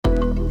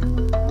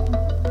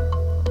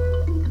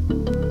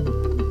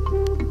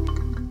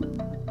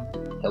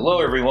Hello,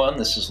 everyone.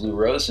 This is Lou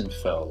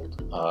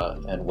Rosenfeld,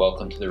 and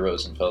welcome to the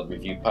Rosenfeld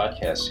Review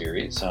podcast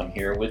series. I'm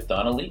here with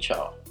Donna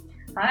Leachow.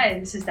 Hi,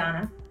 this is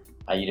Donna.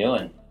 How you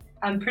doing?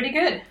 I'm pretty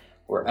good.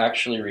 We're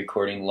actually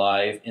recording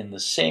live in the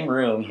same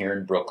room here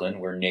in Brooklyn.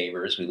 We're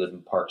neighbors. We live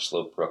in Park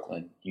Slope,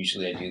 Brooklyn.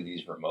 Usually I do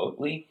these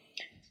remotely,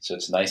 so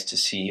it's nice to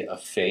see a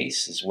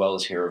face as well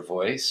as hear a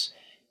voice.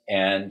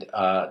 And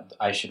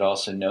I should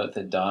also note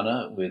that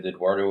Donna with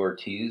Eduardo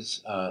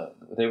Ortiz,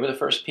 they were the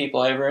first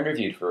people I ever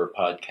interviewed for a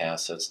podcast,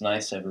 so it's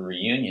nice to have a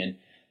reunion.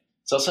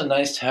 It's also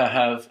nice to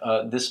have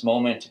this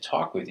moment to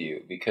talk with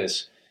you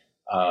because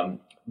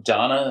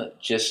Donna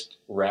just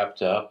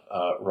wrapped up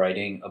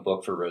writing a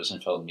book for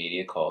Rosenfeld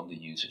Media called The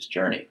User's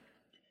Journey.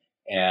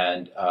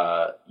 And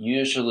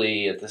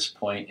usually at this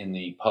point in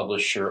the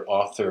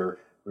publisher-author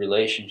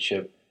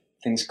relationship,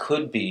 things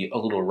could be a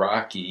little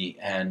rocky,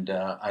 and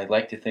I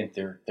like to think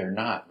they're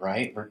not,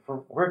 right?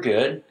 We're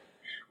good.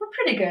 We're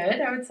pretty good,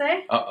 I would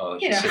say. Uh-oh,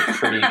 she said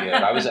pretty good.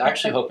 I was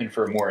actually hoping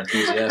for a more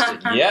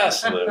enthusiastic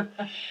yes, Lou.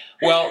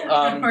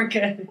 Well, we're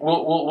good.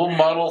 We'll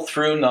muddle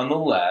through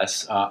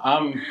nonetheless.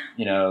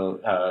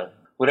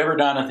 Whatever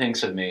Donna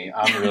thinks of me,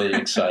 I'm really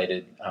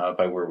excited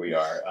by where we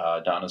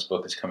are. Donna's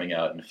book is coming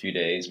out in a few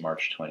days,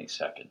 March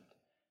 22nd.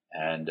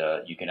 And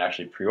you can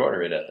actually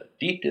pre-order it at a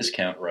deep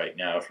discount right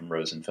now from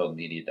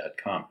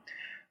rosenfeldmedia.com.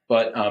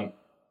 But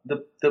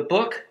the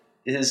book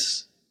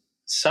is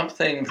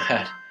something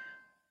that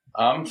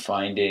I'm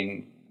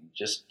finding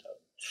just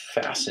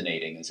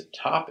fascinating as a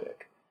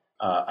topic.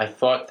 I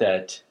thought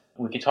that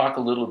we could talk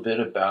a little bit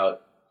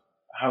about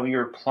how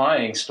you're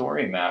applying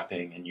story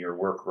mapping in your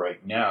work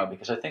right now,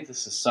 because I think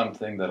this is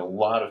something that a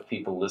lot of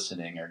people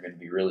listening are going to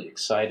be really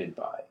excited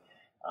by.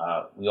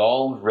 We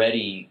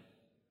already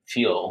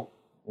feel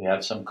we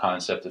have some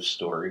concept of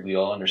story. We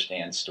all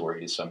understand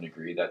story to some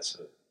degree. That's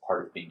a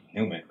part of being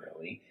human,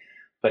 really.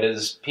 But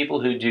as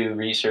people who do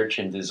research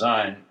and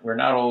design, we're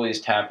not always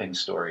tapping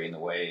story in the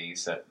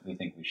ways that we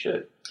think we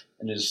should.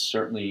 And there's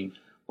certainly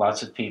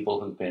lots of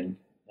people who've been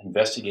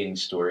investigating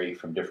story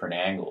from different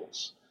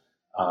angles.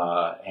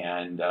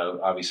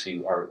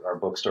 Obviously, our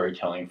book,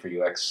 Storytelling for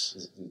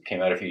UX,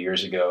 came out a few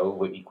years ago,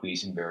 Whitney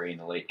Quisenberry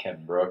and the late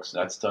Kevin Brooks.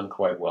 That's done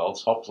quite well.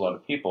 It's helped a lot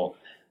of people.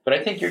 But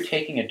I think you're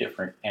taking a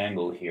different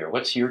angle here.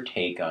 What's your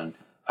take on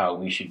how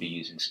we should be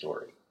using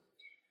story?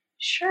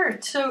 Sure.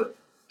 So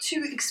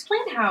to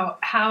explain how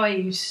I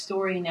use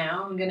story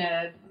now, I'm going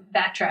to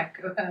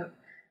backtrack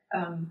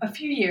a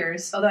few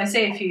years. Although I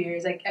say a few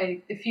years,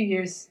 a few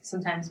years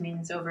sometimes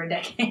means over a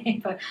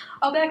decade. But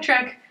I'll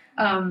backtrack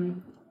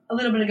a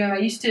little bit ago. I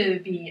used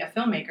to be a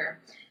filmmaker.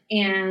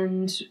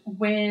 And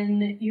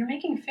when you're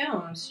making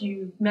films,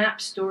 you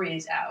map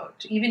stories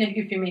out. Even if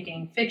you're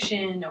making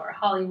fiction or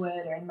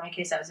Hollywood, or in my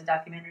case, I was a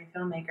documentary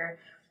filmmaker,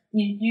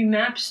 you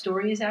map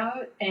stories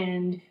out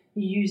and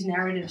you use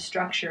narrative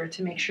structure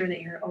to make sure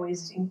that you're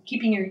always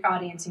keeping your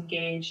audience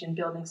engaged and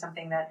building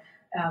something that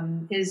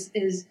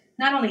is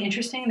not only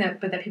interesting,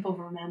 but that people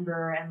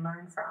remember and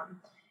learn from.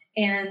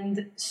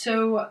 And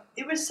so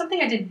it was something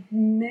I did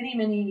many,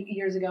 many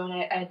years ago,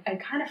 and I'd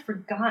kind of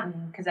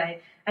forgotten because I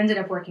ended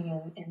up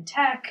working in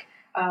tech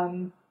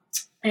and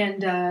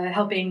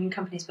helping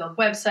companies build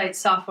websites,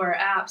 software,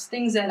 apps,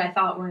 things that I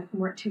thought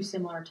weren't too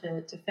similar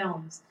to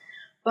films.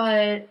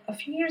 But a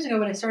few years ago,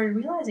 what I started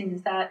realizing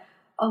is that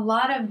a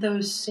lot of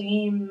those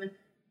same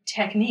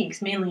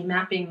techniques, mainly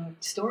mapping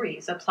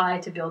stories, apply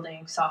to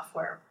building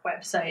software,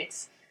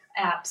 websites,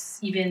 apps,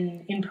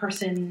 even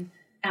in-person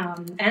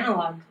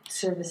analog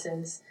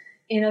services.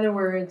 In other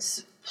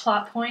words,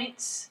 plot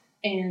points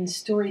and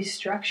story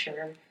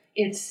structure,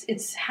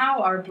 it's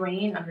how our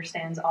brain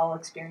understands all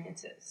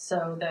experiences.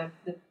 So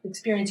the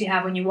experience you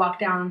have when you walk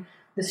down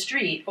the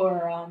street,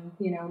 or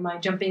my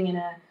jumping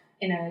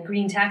in a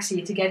green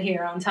taxi to get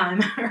here on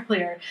time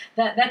earlier,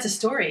 that's a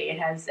story. It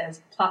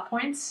has plot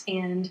points,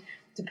 and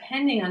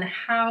depending on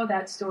how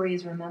that story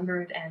is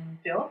remembered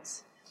and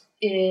built,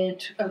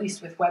 it, at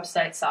least with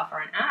websites,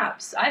 software, and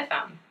apps, I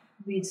found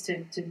leads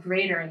to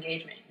greater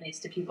engagement, leads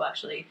to people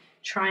actually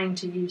trying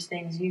to use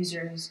things,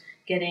 users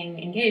getting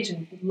engaged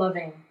and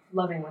loving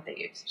what they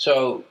use.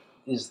 So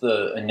is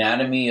the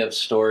anatomy of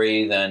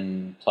story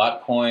then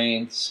plot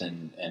points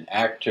and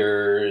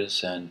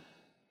actors, and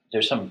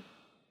there's some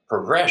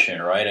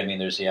progression, right? I mean,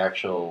 there's the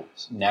actual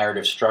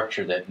narrative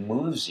structure that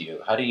moves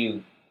you. How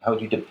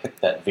would you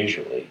depict that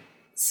visually?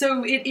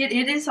 So it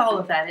is all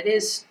of that. It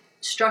is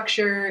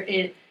structure.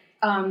 It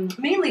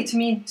mainly, to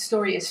me,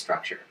 story is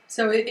structure.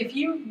 So if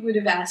you would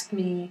have asked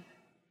me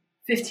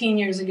 15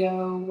 years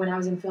ago when I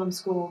was in film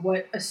school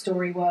what a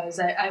story was,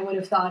 I would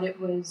have thought it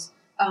was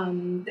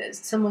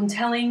someone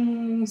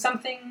telling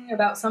something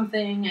about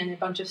something and a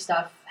bunch of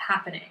stuff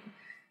happening.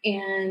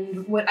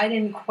 And what I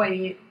didn't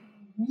quite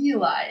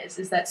realize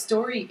is that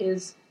story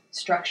is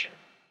structure.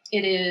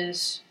 It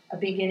is a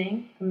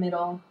beginning, a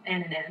middle,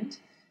 and an end.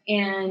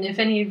 And if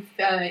any of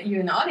you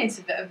in the audience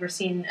have ever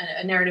seen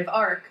a narrative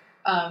arc,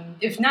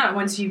 if not,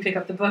 once you pick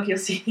up the book, you'll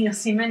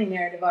see many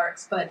narrative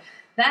arcs. But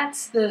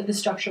that's the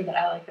structure that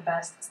I like the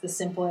best. It's the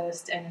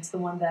simplest, and it's the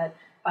one that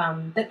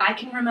that I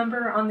can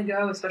remember on the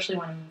go, especially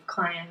when I'm with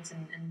clients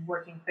and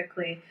working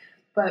quickly.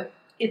 But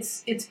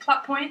it's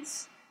plot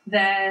points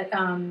that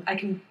I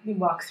can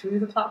walk through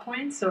the plot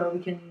points, or we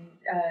can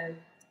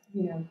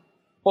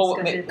Well,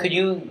 discuss it. could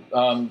you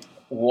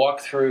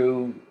walk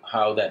through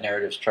how that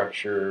narrative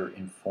structure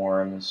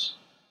informs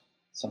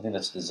something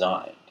that's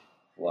designed?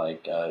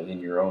 Like in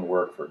your own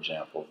work, for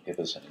example, give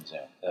us an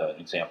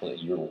example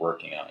that you're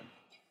working on.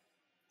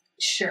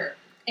 Sure.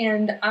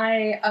 And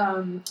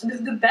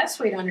the best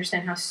way to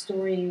understand how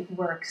story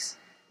works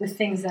with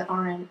things that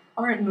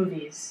aren't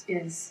movies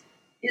is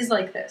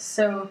like this.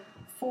 So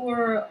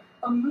for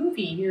a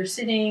movie, you're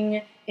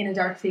sitting in a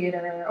dark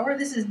theater, or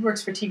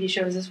works for TV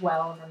shows as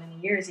well over many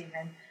years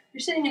even.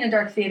 You're sitting in a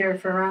dark theater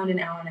for around an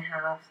hour and a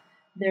half.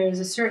 There's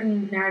a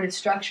certain narrative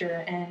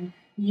structure, and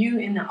you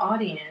in the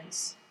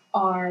audience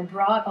are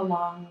brought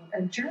along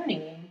a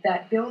journey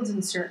that builds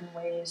in certain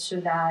ways so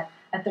that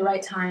at the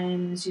right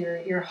times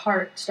your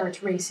heart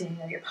starts racing,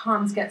 or your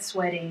palms get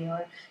sweaty,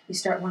 or you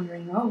start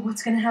wondering, oh,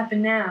 what's going to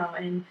happen now?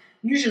 And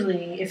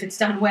usually, if it's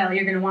done well,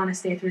 you're going to want to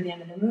stay through the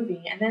end of the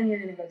movie, and then you're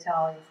going to go tell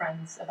all your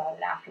friends about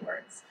it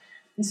afterwards.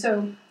 And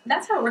so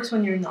that's how it works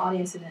when you're in the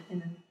audience in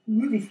a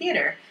movie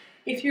theater.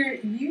 If you're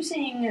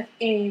using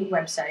a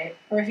website,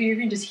 or if you're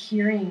even just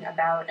hearing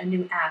about a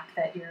new app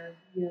that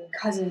your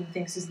cousin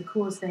thinks is the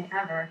coolest thing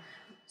ever,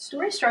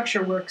 story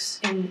structure works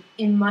in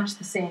much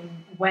the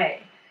same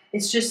way.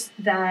 It's just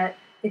that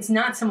it's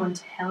not someone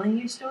telling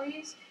you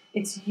stories,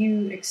 it's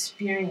you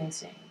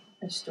experiencing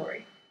a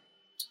story.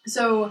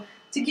 So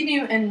to give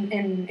you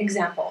an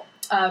example,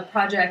 a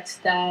project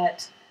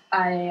that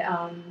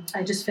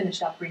I just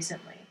finished up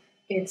recently.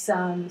 It's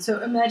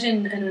so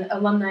imagine an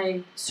alumni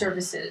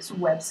services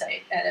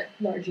website at a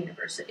large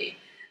university.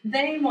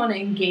 They want to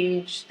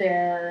engage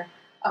their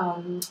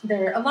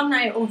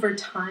alumni over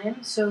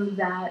time so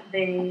that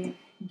they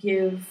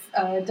give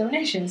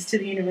donations to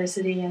the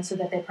university, and so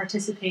that they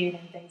participate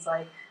in things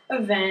like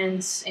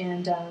events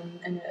and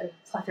a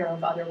plethora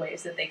of other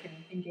ways that they can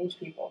engage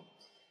people.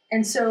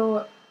 And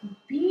so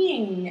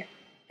being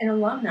an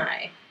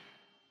alumni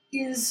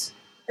is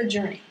a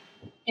journey.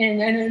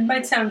 And it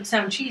might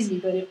sound cheesy,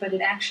 but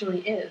it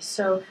actually is.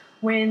 So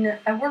when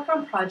I work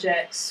on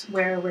projects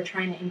where we're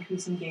trying to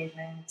increase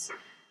engagement,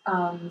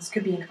 this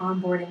could be an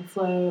onboarding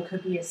flow, it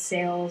could be a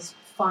sales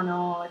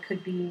funnel, it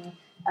could be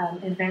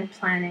event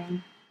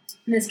planning.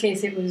 In this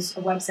case, it was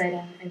a website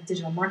and a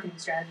digital marketing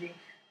strategy.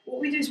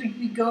 What we do is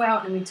we go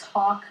out and we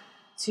talk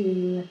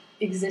to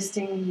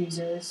existing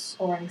users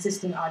or an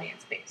existing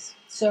audience base.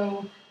 So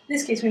in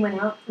this case, we went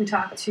out, we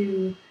talked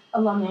to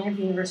alumni of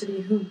the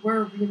university who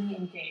were really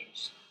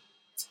engaged.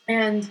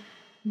 And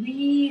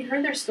we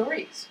heard their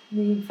stories.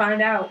 We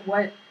found out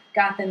what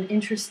got them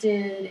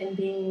interested in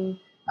being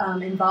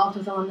involved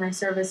with alumni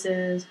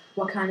services,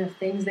 what kind of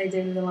things they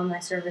did with alumni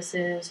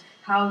services,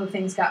 how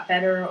things got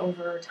better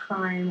over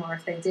time, or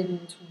if they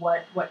didn't,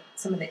 what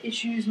some of the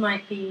issues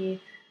might be.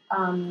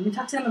 We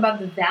talked to them about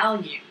the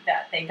value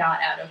that they got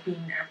out of being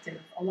an active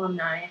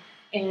alumni,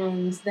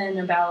 and then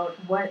about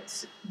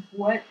what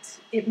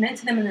it meant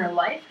to them in their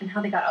life and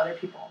how they got other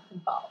people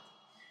involved.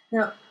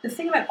 Now, the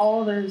thing about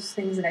all those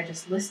things that I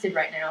just listed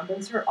right now,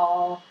 those are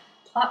all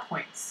plot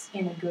points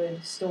in a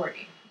good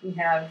story. We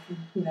have,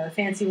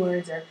 fancy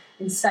words are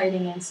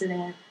inciting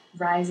incident,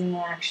 rising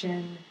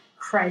action,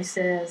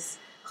 crisis,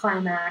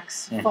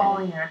 climax,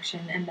 falling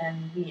action, and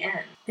then the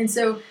end. And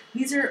so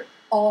these are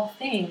all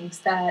things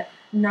that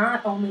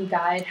not only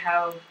guide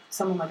how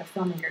someone like a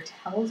filmmaker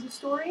tells a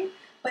story,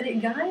 but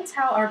it guides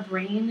how our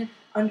brain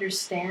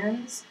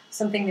understands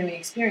something that we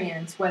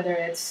experience, whether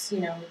it's,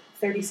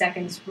 30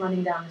 seconds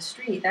running down the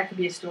street, that could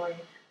be a story,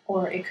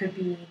 or it could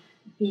be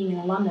being an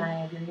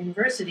alumni of your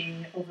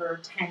university over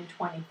 10,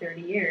 20,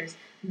 30 years,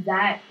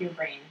 that your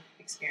brain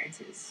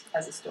experiences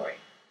as a story.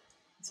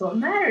 So what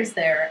matters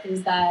there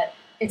is that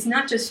it's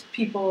not just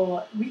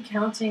people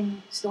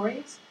recounting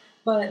stories,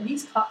 but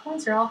these plot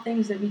points are all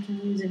things that we can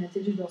use in a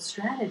digital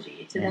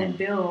strategy to then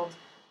build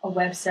a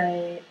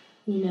website,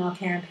 email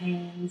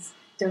campaigns,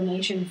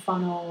 donation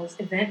funnels,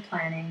 event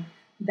planning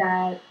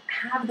that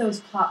have those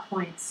plot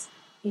points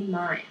in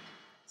mind.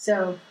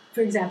 So,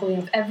 for example,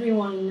 if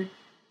everyone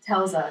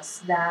tells us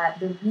that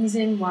the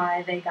reason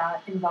why they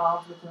got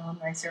involved with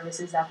alumni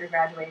services after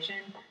graduation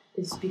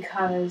is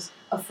because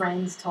a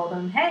friend told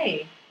them,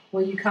 hey,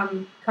 will you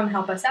come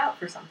help us out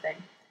for something?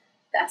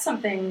 That's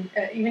something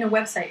even a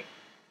website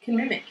can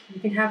mimic. You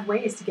can have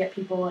ways to get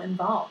people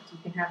involved.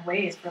 You can have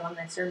ways for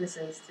alumni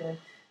services to,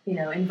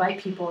 invite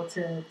people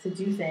to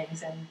do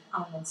things and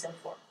on and so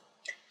forth.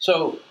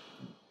 So,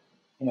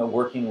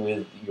 working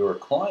with your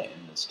client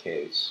in this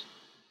case,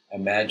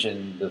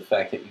 imagine the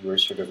fact that you were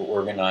sort of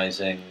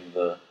organizing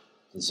the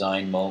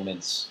design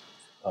moments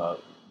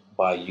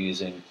by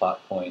using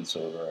plot points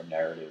over a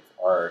narrative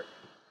arc.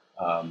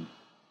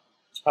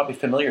 It's probably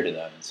familiar to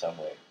them in some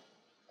way.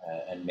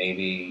 And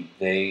maybe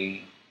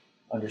they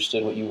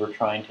understood what you were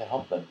trying to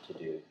help them to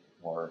do.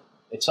 Or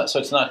it's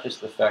not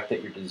just the fact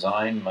that your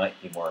design might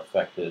be more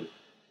effective,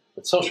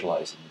 but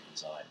socializing the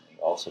design may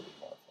also be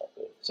more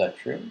effective. Is that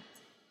true?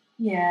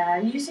 Yeah,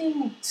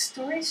 using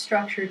story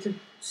structure to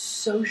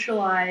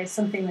socialize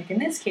something like in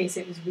this case,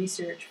 it was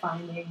research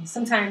findings.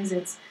 Sometimes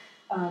it's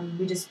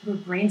we're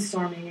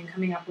brainstorming and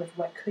coming up with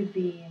what could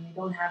be, and we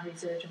don't have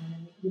research, and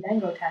we then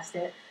go test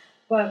it.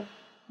 But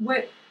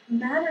what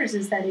matters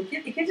is that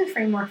it gives a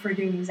framework for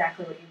doing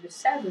exactly what you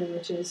just said, Lou,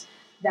 which is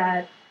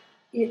that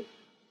it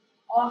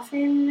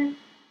often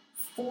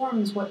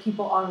forms what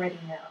people already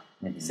know.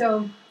 Mm-hmm.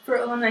 So, for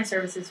alumni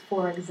services,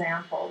 for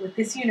example, with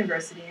this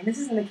university, and this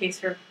isn't the case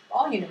for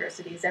all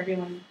universities,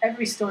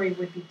 every story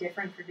would be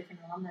different for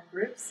different alumni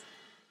groups.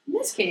 In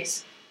this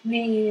case,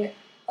 the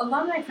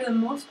alumni, for the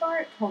most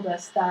part, told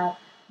us that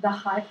the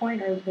high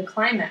point or the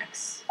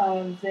climax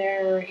of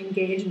their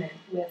engagement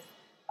with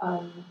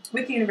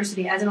the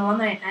university as an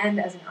alumni and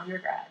as an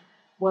undergrad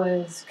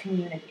was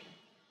community.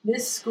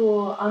 This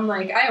school,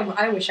 unlike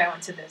I wish I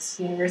went to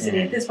this university.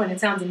 Mm-hmm. At this point, it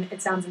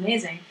sounds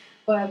amazing,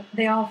 but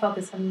they all felt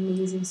this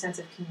amazing sense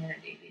of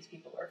community. These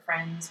people were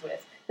friends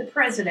with the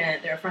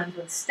president, they were friends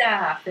with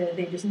staff,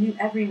 they just knew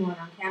everyone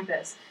on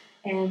campus,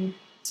 and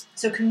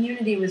so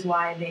community was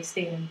why they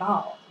stayed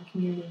involved. And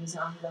community was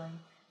an ongoing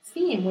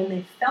theme. When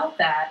they felt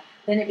that,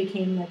 then it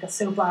became like a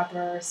soap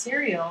opera or a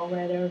serial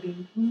where there would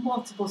be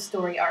multiple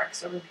story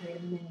arcs over a period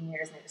of many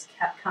years, and they just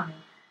kept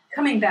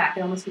coming back.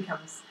 It almost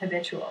becomes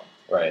habitual.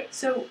 Right.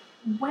 So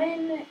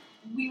when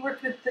we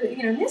worked with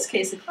in this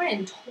case, the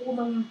client told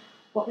them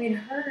what we'd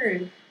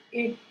heard,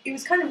 it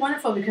was kind of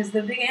wonderful because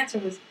the big answer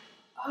was,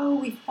 oh,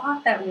 we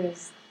thought that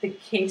was the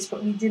case,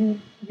 but we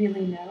didn't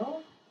really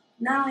know.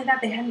 Not only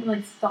that, they hadn't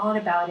really thought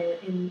about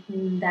it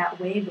in that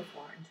way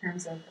before, in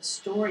terms of a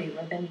story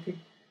where then you could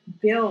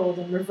build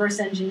and reverse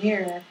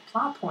engineer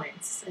plot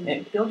points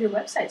and build your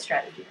website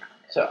strategy around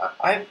it.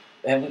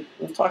 So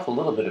we've talked a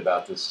little bit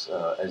about this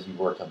as you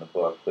work on the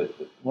book, but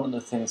one of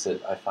the things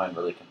that I find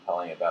really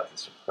compelling about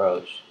this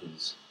approach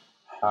is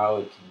how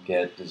it can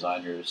get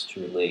designers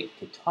to relate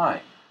to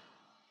time.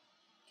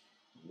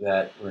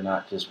 That we're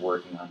not just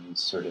working on these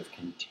sort of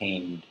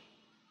contained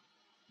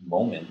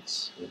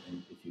moments, if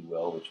you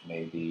will, which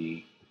may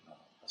be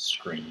a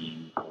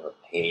screen or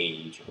a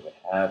page or what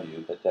have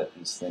you, but that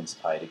these things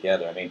tie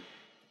together. I mean,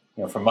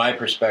 from my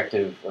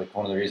perspective, like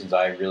one of the reasons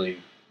I really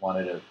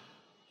wanted to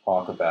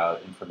talk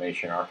about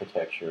information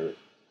architecture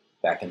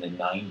back in the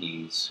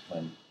 90s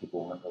when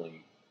people weren't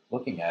really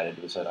looking at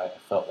it was that I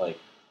felt like,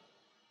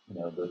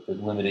 the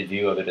limited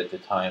view of it at the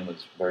time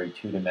was very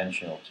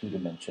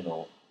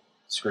two-dimensional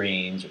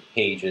screens or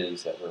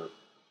pages that were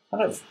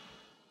kind of,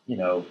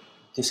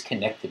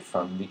 disconnected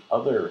from the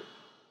other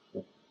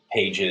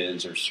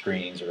pages or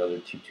screens or other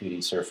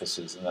 2D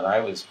surfaces. And then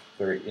I was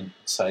very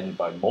excited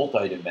by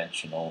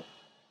multidimensional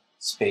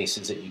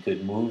spaces that you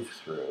could move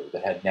through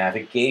that had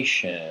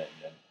navigation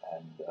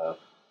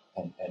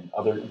and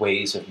other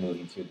ways of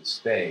moving through the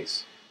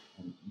space.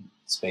 And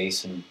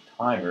space and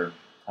time are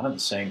kind of the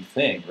same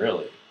thing,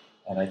 really.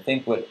 And I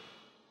think what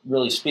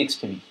really speaks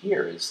to me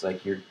here is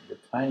like you're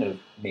kind of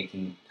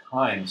making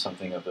time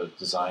something of a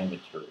design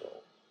material.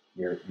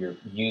 You're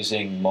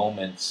using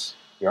moments,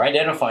 you're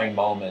identifying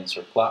moments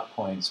or plot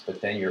points, but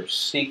then you're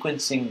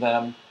sequencing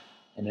them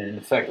and in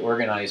effect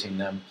organizing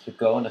them to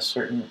go in a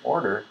certain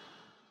order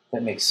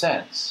that makes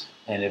sense.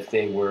 And if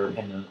they were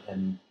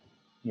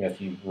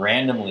if you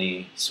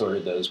randomly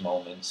sorted those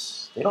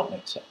moments, they don't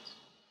make sense.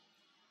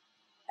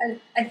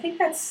 I think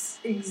that's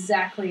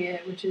exactly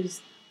it, which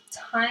is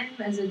time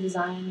as a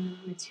design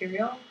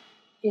material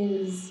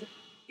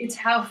it's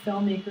how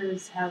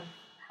filmmakers have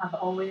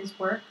always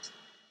worked.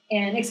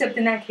 And except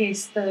in that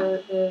case,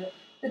 the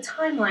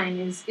timeline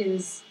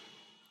is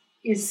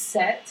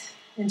set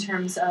in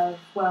terms of,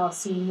 well,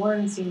 scene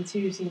 1, scene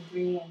 2, scene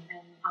 3,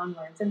 and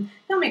onwards. And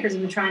filmmakers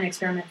have been trying to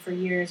experiment for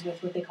years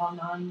with what they call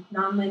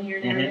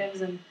non-linear narratives,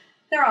 and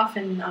they're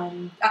often,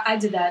 I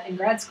did that in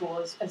grad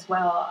school as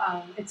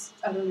well. It's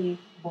utterly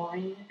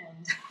boring,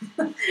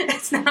 and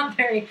it's not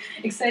very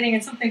exciting.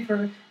 It's something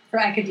for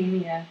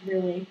academia,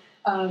 really.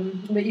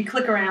 But you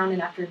click around,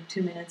 and after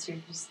 2 minutes, you're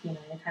just, you're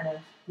kind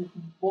of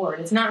bored.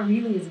 It's not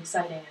really as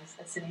exciting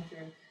as sitting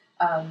through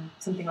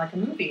something like a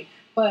movie.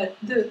 But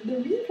the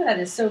reason for that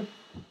is, so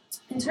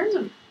in terms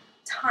of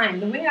time,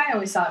 the way I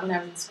always saw it when I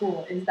was in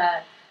school is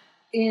that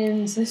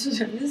this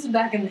is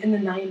back in the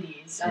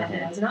 90s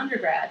when I was an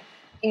undergrad,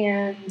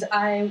 and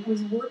I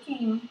was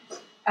working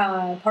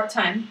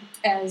part-time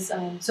as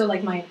so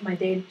like my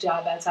day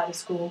job outside of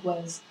school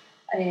was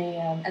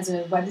as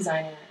a web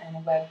designer and a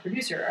web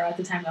producer, or at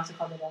the time we also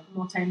called it a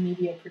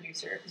multimedia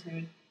producer, because we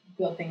would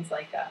build things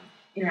like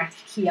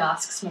interactive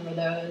kiosks, remember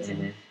those,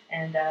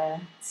 and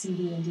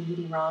CD and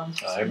DVD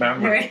ROMs. I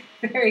remember. Very,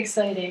 very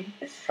exciting.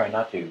 Try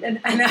not to. And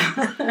I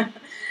know.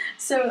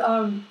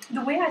 So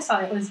the way I saw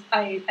it was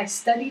I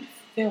studied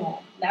film.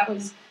 That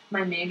was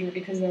my major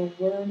because there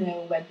were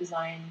no web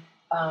design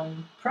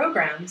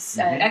programs.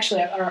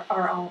 Actually,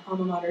 our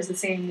alma mater is the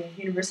same. The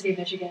University of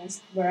Michigan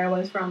is where I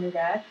was for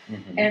undergrad,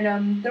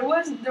 and there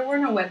were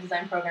no web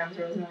design programs.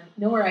 There was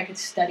nowhere I could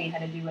study how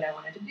to do what I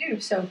wanted to do.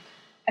 So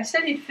I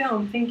studied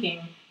film,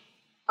 thinking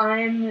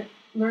I'm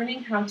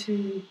learning how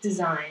to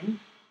design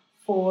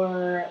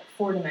for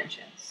 4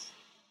 dimensions.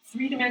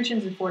 3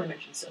 dimensions and 4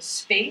 dimensions. So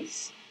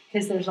space,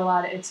 because there's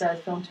it's a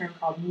film term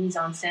called mise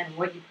en scène,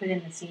 what you put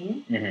in the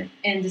scene,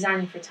 and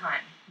designing for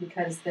time,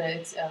 because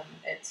it's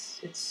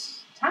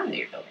time that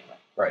you're building with.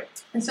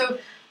 Right. And so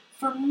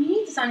for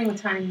me, designing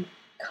with time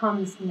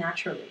comes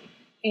naturally.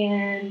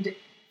 And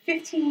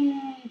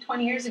 15,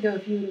 20 years ago,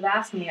 if you would have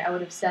asked me, I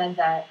would have said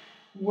that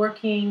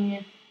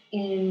working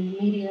in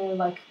media,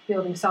 like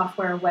building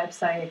software,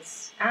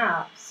 websites,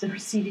 apps, or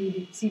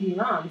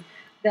CD-ROMs,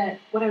 that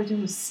what I was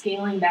doing was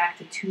scaling back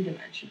to the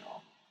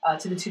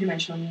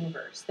two-dimensional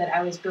universe, that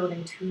I was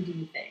building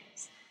 2D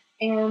things.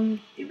 And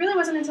it really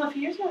wasn't until a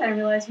few years ago that I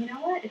realized, you know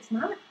what, it's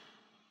not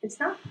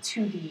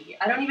 2D.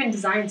 I don't even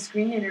design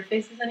screen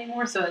interfaces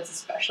anymore, so it's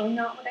especially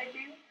not what I do.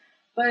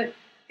 But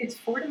it's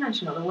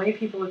 4-dimensional, the way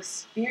people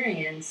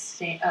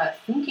experience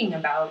thinking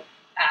about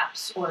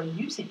apps or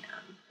using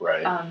them.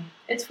 Right.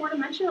 It's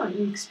 4-dimensional.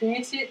 You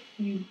experience it,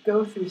 you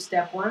go through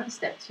step 1,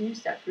 step 2,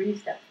 step 3,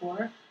 step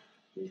 4.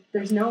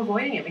 There's no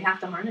avoiding it. We have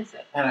to harness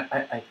it. And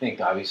I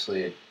think,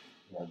 obviously,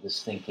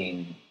 this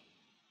thinking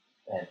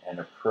and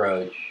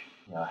approach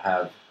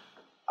have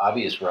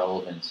obvious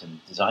relevance in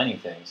designing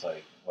things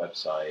like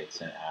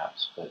websites and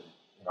apps, but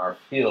in our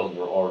field,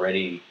 we're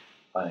already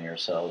finding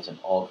ourselves in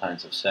all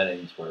kinds of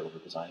settings where we're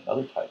designing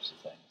other types of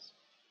things.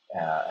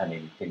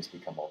 Things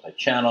become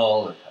multi-channel,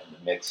 or kind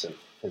of a mix of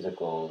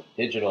physical and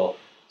digital.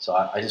 So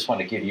I just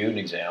want to give you an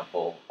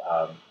example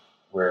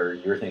where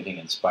your thinking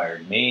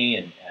inspired me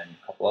and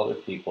a couple other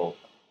people.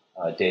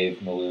 Dave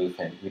Maloof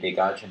and Uday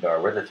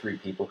Gajendar, we're the 3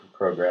 people who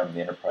programmed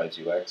the Enterprise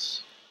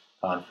UX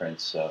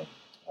conference. The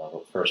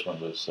first one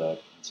was in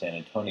San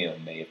Antonio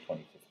in May of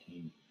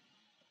 2015.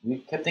 We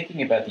kept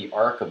thinking about the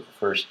arc of the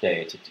first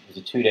day. It was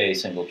a 2-day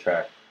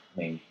single-track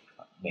main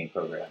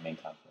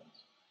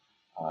conference.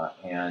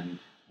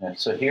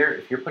 So here,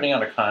 if you're putting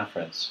on a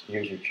conference,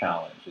 here's your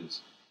challenge.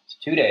 It's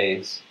 2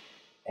 days,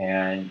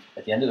 and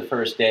at the end of the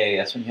first day,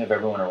 that's when you have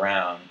everyone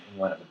around and you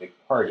want to have a big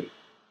party.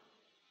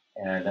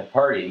 And that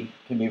party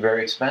can be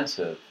very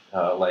expensive.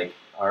 Like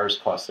ours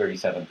cost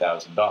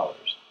 $37,000.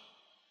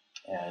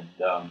 And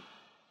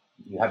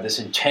you have this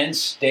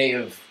intense day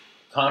of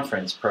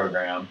conference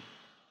program,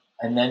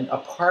 and then a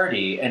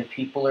party, and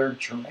people are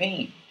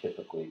drained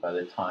typically by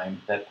the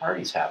time that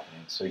party's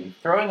happening. So you're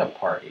throwing a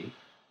party,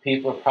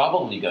 people are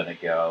probably going to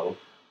go,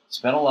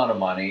 spend a lot of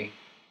money.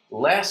 The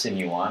last thing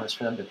you want is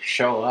for them to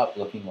show up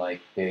looking like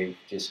they've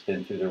just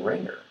been through the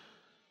ringer.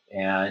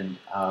 And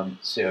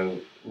so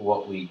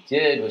what we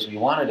did was we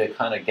wanted to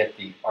kind of get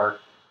the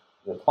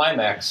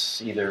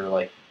climax, either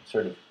like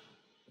sort of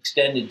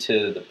extended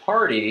to the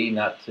party,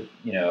 not to,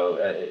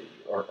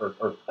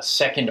 or a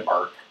second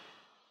arc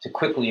to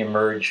quickly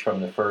emerge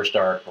from the first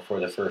arc before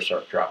the first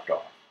arc dropped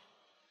off.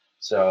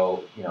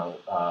 So,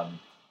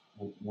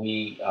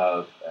 we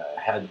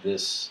had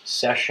this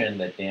session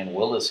that Dan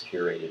Willis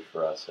curated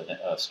for us,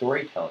 a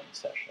storytelling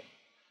session,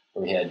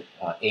 where we had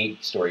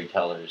 8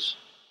 storytellers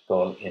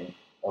go in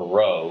a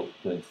row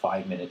doing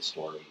 5-minute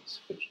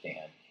stories, which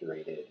Dan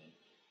curated and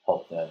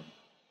helped them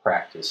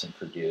practice and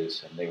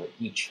produce, and they were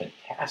each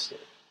fantastic.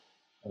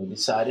 And we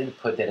decided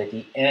to put that at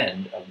the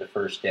end of the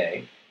first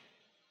day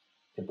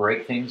to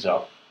break things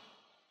up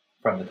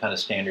from the kind of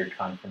standard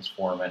conference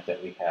format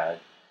that we had.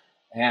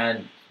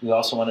 And we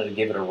also wanted to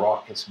give it a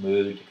raucous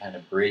mood to kind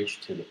of bridge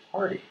to the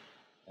party.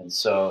 And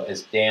so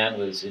as Dan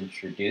was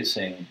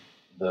introducing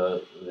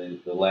the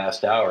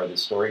last hour of the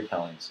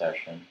storytelling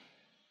session,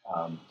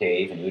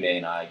 Dave and Uday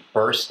and I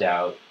burst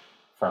out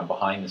from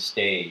behind the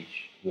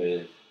stage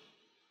with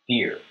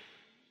beer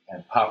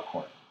and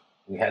popcorn.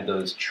 We had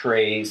those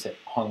trays that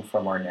hung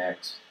from our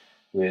necks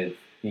with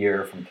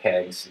beer from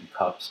kegs and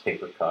cups,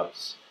 paper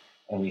cups.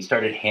 And we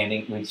started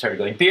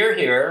going, beer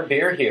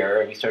here,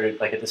 and we started,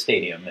 like at the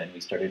stadium, and we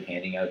started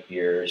handing out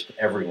beers to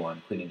everyone,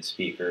 including the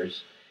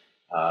speakers,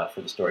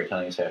 for the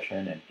storytelling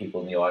session and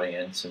people in the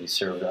audience. And we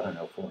served,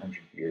 400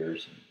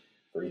 beers, and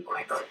very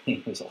quickly,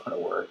 it was a lot of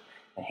work.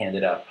 I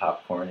handed out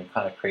popcorn and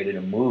kind of created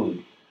a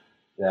mood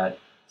that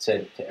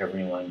said to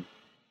everyone,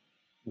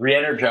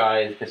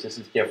 re-energize, because this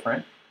is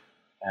different,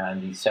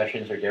 and these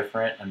sessions are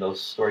different, and those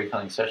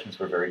storytelling sessions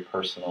were very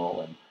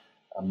personal and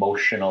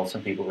emotional.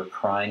 Some people were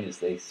crying as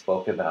they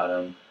spoke about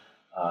them,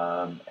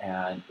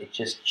 and it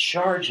just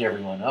charged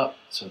everyone up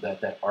so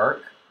that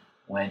arc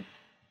went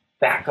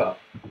back up.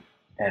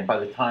 And by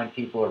the time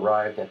people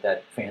arrived at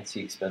that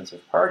fancy,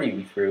 expensive party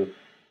we threw,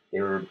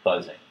 they were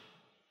buzzing.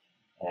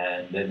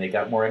 And then they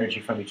got more energy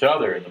from each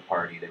other in the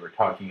party. They were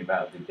talking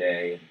about the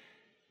day. And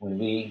when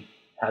we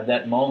had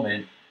that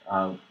moment,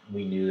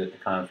 we knew that the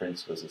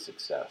conference was a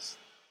success.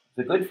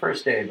 It was a good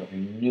first day, but we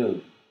knew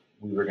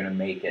we were going to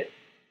make it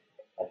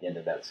at the end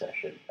of that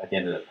session, at the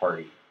end of that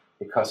party,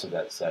 because of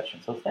that session.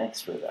 So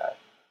thanks for that.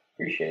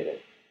 Appreciate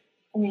it.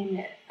 I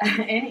mean,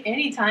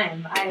 any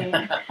time.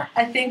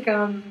 I think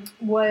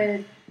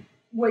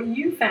what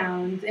you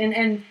found,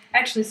 and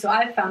actually, so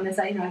I've found this.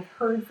 I've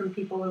heard from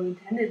people who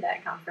attended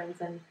that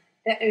conference, and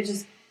it was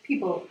just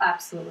people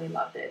absolutely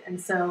loved it. And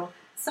so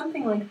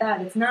something like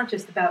that, it's not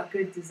just about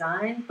good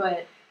design,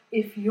 but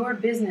if your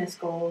business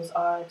goals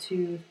are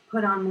to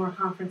put on more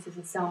conferences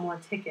and sell more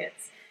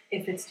tickets,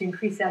 if it's to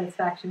increase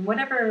satisfaction,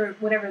 whatever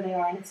they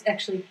are, and it's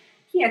actually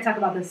key. I talk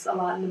about this a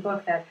lot in the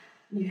book, that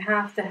you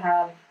have to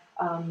have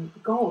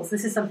goals.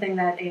 This is something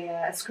that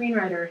a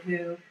screenwriter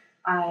who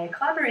I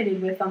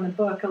collaborated with on the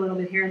book a little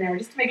bit here and there,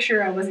 just to make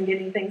sure I wasn't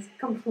getting things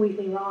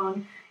completely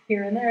wrong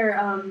here and there.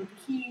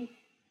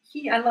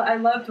 I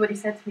loved what he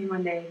said to me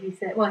one day.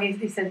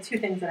 He said two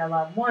things that I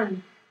love.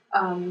 One,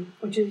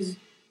 which is,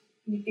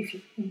 if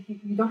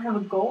you don't have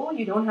a goal,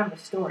 you don't have a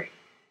story.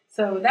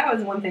 So that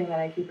was one thing that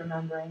I keep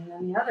remembering. And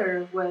then the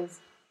other was,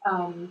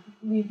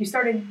 we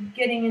started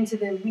getting into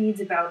the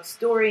weeds about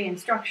story and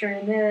structure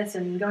and this,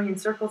 and going in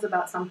circles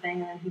about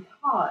something, and he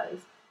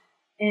paused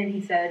and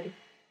he said,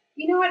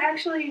 you know what,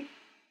 actually,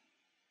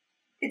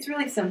 it's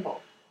really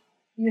simple.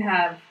 You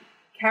have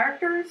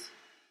characters,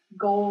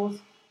 goals,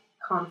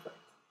 conflict.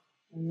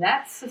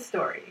 That's the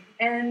story.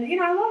 And,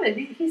 I love it.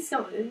 He's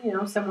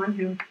someone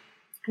who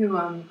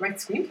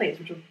writes screenplays,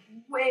 which are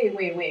way,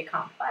 way, way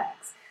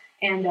complex.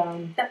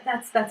 And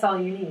that's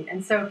all you need.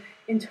 And so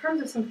in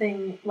terms of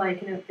something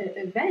like an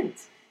event,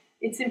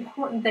 it's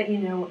important that you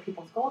know what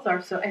people's goals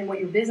are, and what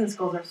your business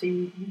goals are, so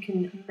you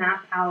can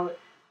map out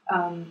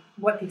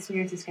what the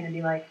experience is going to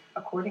be like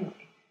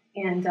accordingly.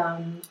 And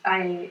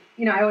I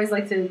always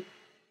like to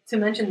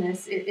mention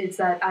this. It's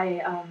that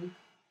I'm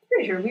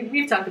pretty sure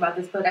we've talked about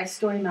this, but I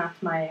story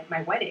mapped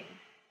my wedding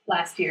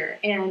last year,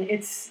 and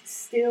it's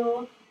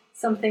still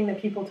something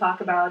that people talk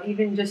about.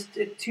 Even just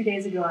 2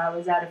 days ago, I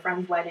was at a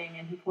friend's wedding,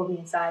 and he pulled me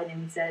aside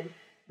and he said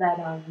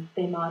that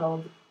they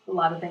modeled a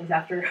lot of things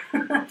after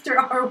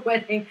our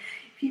wedding.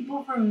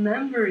 People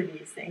remember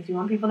these things. You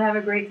want people to have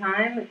a great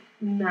time?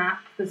 Map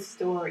the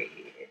story.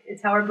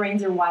 It's how our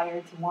brains are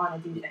wired to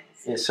want to do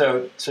things.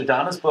 Yeah, so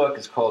Donna's book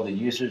is called The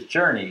User's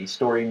Journey,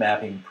 Story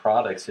Mapping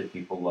Products That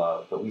People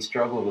Love. But we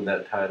struggle with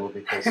that title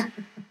because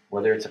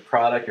whether it's a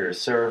product or a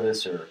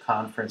service or a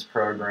conference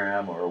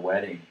program or a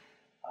wedding,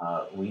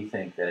 we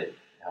think that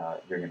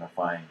you're going to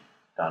find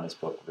Donna's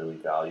book really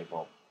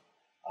valuable.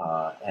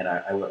 And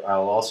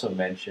I'll also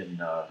mention,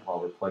 while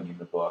we're plugging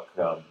the book,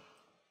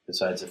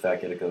 besides the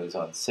fact that it goes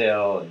on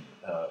sale, and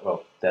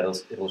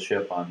it'll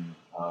ship on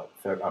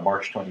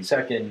March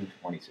 22nd,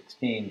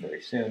 2016,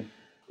 very soon.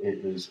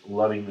 It was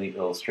lovingly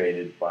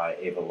illustrated by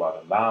Eva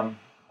Lotte-Lam,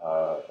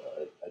 a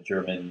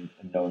German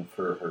known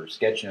for her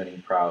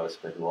sketchnoting prowess,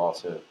 but who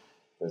also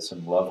does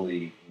some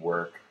lovely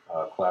work,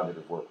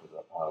 collaborative work with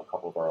a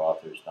couple of our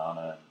authors,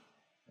 Donna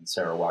and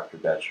Sarah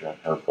Wachter-Boettcher, on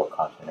her book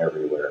Content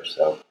Everywhere.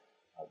 So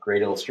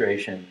great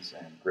illustrations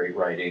and great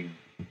writing.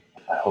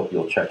 I hope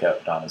you'll check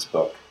out Donna's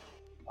book.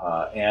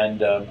 And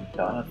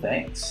Donna,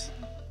 thanks.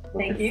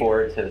 Looking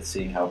forward to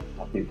seeing how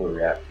people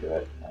react to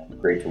it.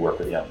 And great to work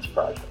with you on this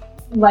project.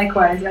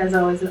 Likewise, as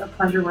always, a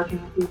pleasure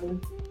working with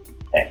you.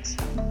 Thanks.